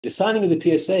The signing of the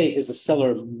PSA is a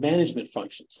seller management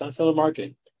function. It's not seller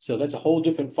marketing. So that's a whole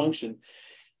different function.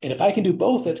 And if I can do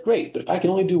both, that's great. But if I can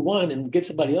only do one and get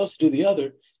somebody else to do the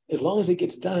other, as long as it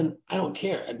gets done, I don't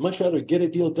care. I'd much rather get a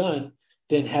deal done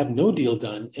than have no deal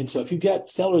done. And so if you've got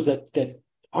sellers that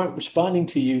aren't responding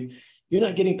to you, you're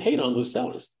not getting paid on those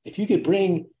sellers. If you could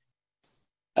bring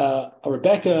a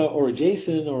Rebecca or a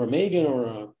Jason or a Megan or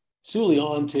a Souley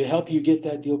on to help you get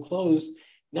that deal closed,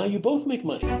 now you both make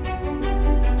money.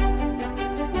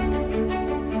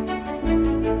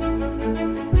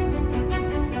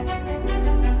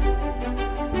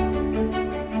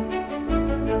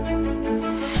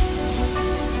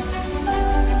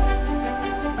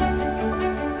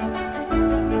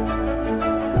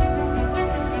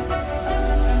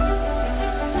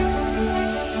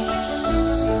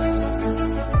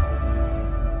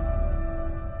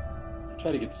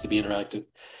 Try to get this to be interactive.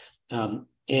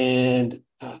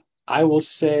 I will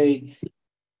say,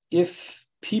 if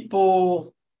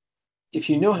you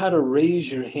know how to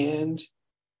raise your hand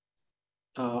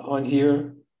on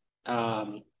here,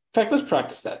 in fact, let's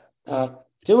practice that. Does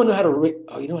anyone know how to raise?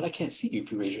 Oh, you know what? I can't see you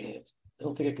if you raise your hands. I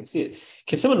don't think I can see it.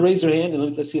 Can someone raise their hand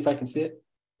and let's see if I can see it?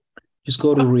 Just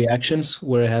go to reactions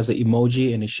where it has an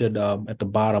emoji, and it should at the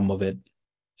bottom of it,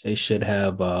 it should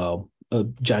have a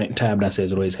giant tab that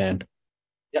says raise hand.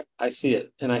 Yep, I see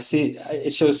it. And I see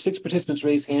it shows 6 participants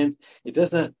raised hands. It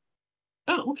does not.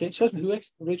 Oh, okay. It shows me who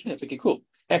raised hands. Okay, cool.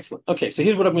 Excellent. Okay, so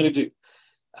here's what I'm going to do.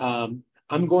 I'm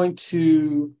going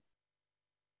to,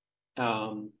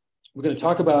 we're going to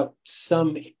talk about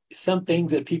some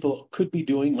things that people could be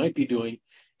doing, might be doing.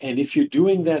 And if you're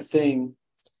doing that thing,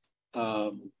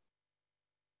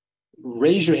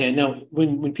 raise your hand. Now,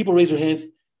 when people raise their hands,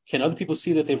 can other people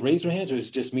see that they've raised their hands, or is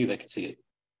it just me that can see it?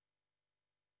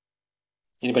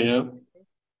 Anybody know?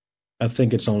 I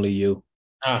think it's only you.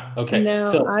 Okay.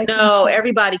 No,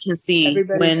 everybody can see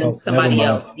when somebody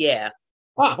else. Yeah.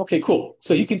 Okay, cool.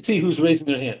 So you can see who's raising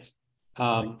their hands.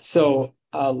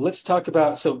 Let's talk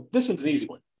about, so this one's an easy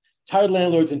one. Tired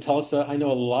landlords in Tulsa. I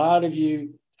know a lot of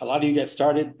you got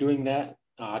started doing that.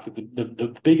 I think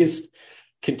the biggest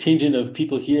contingent of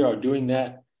people here are doing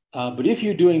that. But if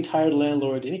you're doing tired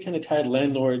landlord, any kind of tired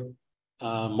landlord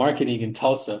marketing in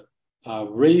Tulsa,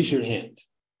 raise your hand.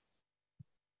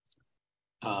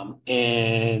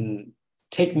 And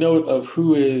take note of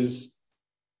who is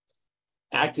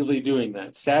actively doing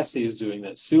that. Sassy is doing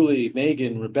that. Souley,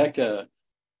 Megan, Rebecca,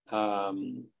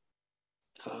 and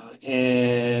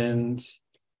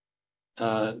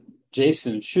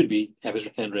Jason should have his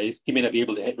hand raised. He may not be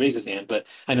able to raise his hand, but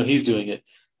I know he's doing it.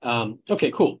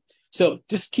 Okay, cool. So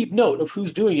just keep note of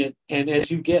who's doing it. And as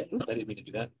you get, I didn't mean to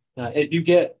do that.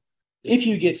 If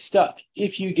you get stuck,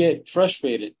 if you get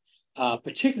frustrated,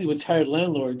 particularly with tired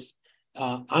landlords,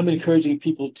 I'm encouraging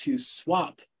people to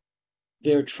swap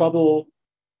their trouble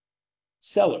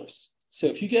sellers. So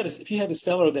if you have a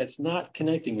seller that's not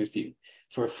connecting with you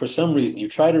for some reason, you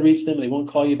try to reach them and they won't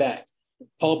call you back.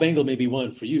 Paul Bengal may be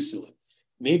one for you, Souley.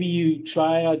 Maybe you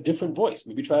try a different voice.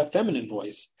 Maybe try a feminine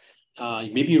voice.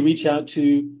 Maybe you reach out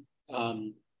to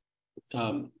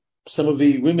some of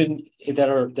the women that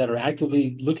are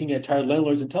actively looking at tired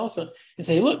landlords in Tulsa and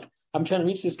say, hey, look, I'm trying to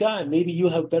reach this guy. Maybe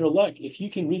you'll have better luck. If you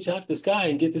can reach out to this guy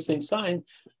and get this thing signed,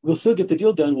 we'll still get the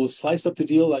deal done. We'll slice up the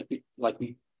deal like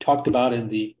we talked about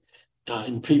in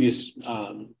previous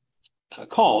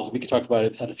calls. We could talk about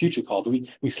it at a future call. But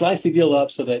we slice the deal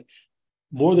up so that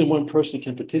more than one person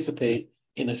can participate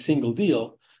in a single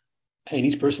deal, and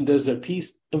each person does their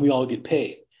piece, and we all get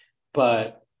paid.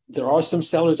 But there are some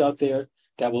sellers out there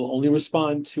that will only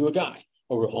respond to a guy,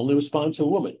 or will only respond to a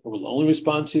woman, or will only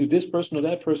respond to this person or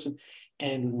that person,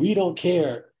 and we don't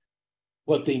care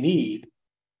what they need.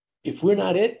 If we're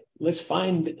not it, let's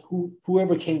find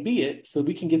whoever can be it so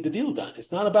we can get the deal done.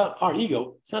 It's not about our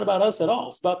ego. It's not about us at all.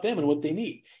 It's about them and what they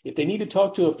need. If they need to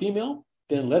talk to a female,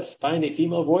 then let's find a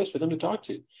female voice for them to talk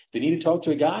to. If they need to talk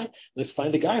to a guy, let's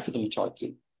find a guy for them to talk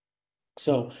to.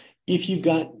 So if you've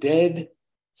got dead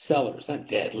sellers, not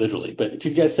dead literally, but if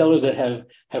you've got sellers that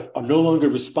are no longer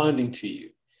responding to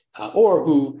you, or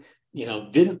who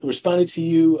didn't respond to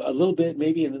you a little bit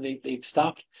maybe, and then they've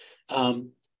stopped,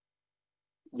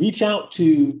 reach out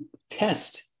to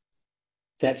test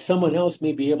that someone else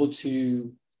may be able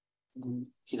to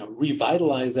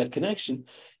revitalize that connection.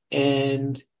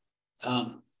 And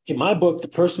in my book, the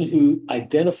person who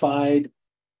identified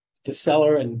the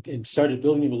seller and started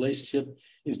building a relationship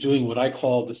is doing what I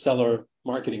call the seller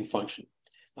marketing function.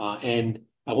 And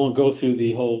I won't go through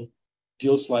the whole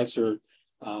deal slicer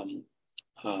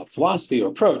philosophy or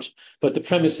approach, but the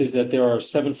premise is that there are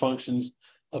 7 functions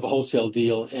of a wholesale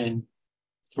deal, and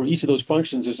for each of those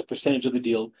functions, there's a percentage of the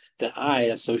deal that I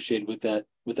associate with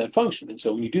that function. And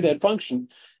so when you do that function,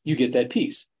 you get that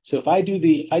piece. So if I do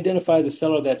identify the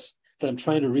seller that I'm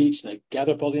trying to reach, and I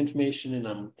gather up all the information and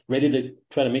I'm ready to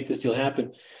try to make this deal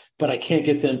happen, but I can't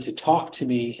get them to talk to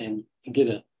me and get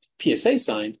a PSA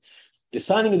signed, the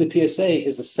signing of the PSA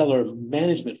is a seller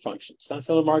management function. It's not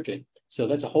seller marketing. So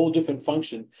that's a whole different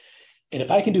function. And if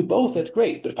I can do both, that's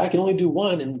great. But if I can only do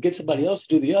one and get somebody else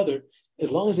to do the other, as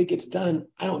long as it gets done,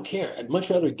 I don't care. I'd much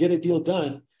rather get a deal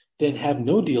done than have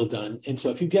no deal done. And so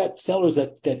if you've got sellers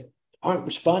that aren't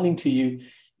responding to you,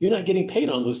 you're not getting paid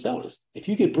on those sellers. If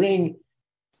you could bring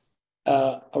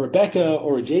a Rebecca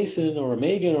or a Jason or a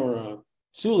Megan or a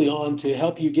Souley on to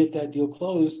help you get that deal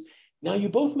closed, now you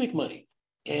both make money.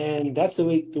 And that's the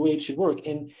way it should work.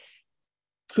 And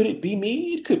could it be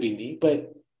me? It could be me,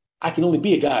 but I can only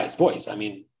be a guy's voice. I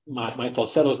mean, my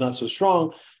falsetto is not so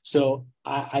strong. So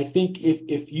I think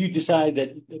if you decide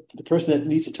that the person that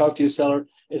needs to talk to your seller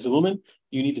is a woman,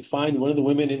 you need to find one of the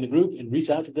women in the group and reach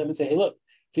out to them and say, hey, look,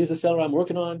 here's the seller I'm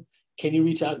working on. Can you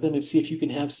reach out to them and see if you can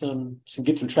have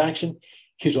get some traction?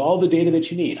 Here's all the data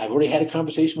that you need. I've already had a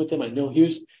conversation with them. I know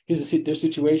here's their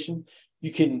situation.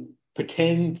 You can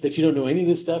pretend that you don't know any of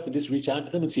this stuff and just reach out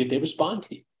to them and see if they respond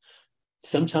to you.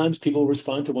 Sometimes people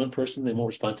respond to one person, they won't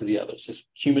respond to the other. It's just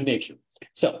human nature.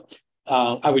 So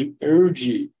I would urge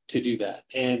you to do that.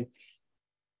 And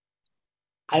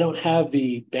I don't have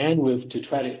the bandwidth to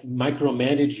try to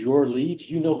micromanage your lead.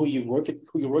 You know who you're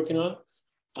working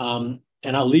on.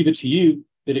 And I'll leave it to you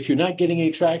that if you're not getting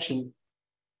any traction,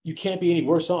 you can't be any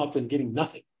worse off than getting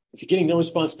nothing. If you're getting no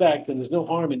response back, then there's no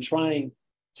harm in trying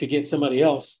to get somebody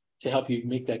else to help you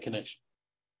make that connection.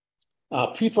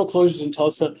 Preforeclosures in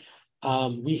Tulsa.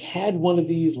 We had one of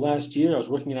these last year. I was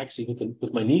working actually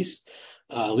with my niece,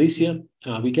 Alicia.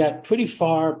 We got pretty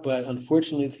far, but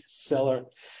unfortunately the seller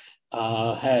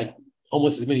had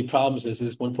almost as many problems as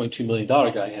this $1.2 million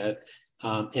guy had.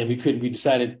 And we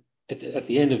decided at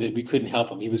the end of it, we couldn't help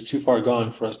him. He was too far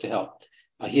gone for us to help.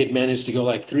 He had managed to go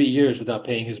like 3 years without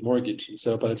paying his mortgage. And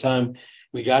so by the time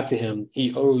we got to him,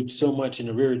 he owed so much in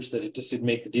arrears that it just didn't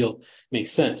make the deal make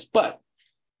sense. But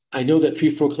I know that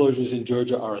pre-foreclosures in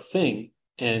Georgia are a thing.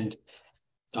 And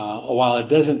while it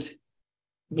doesn't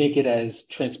make it as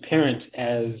transparent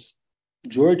as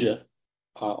Georgia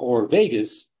or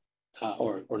Vegas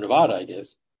or Nevada, I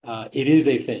guess, it is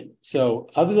a thing. So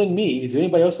other than me, is there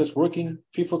anybody else that's working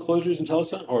pre-foreclosures in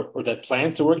Tulsa or that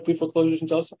plans to work pre-foreclosures in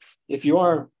Tulsa? If you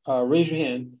are, raise your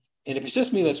hand. And if it's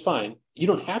just me, that's fine. You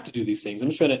don't have to do these things. I'm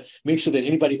just trying to make sure that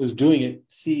anybody who's doing it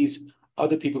sees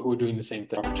other people who are doing the same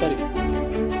thing. Try to get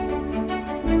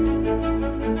this.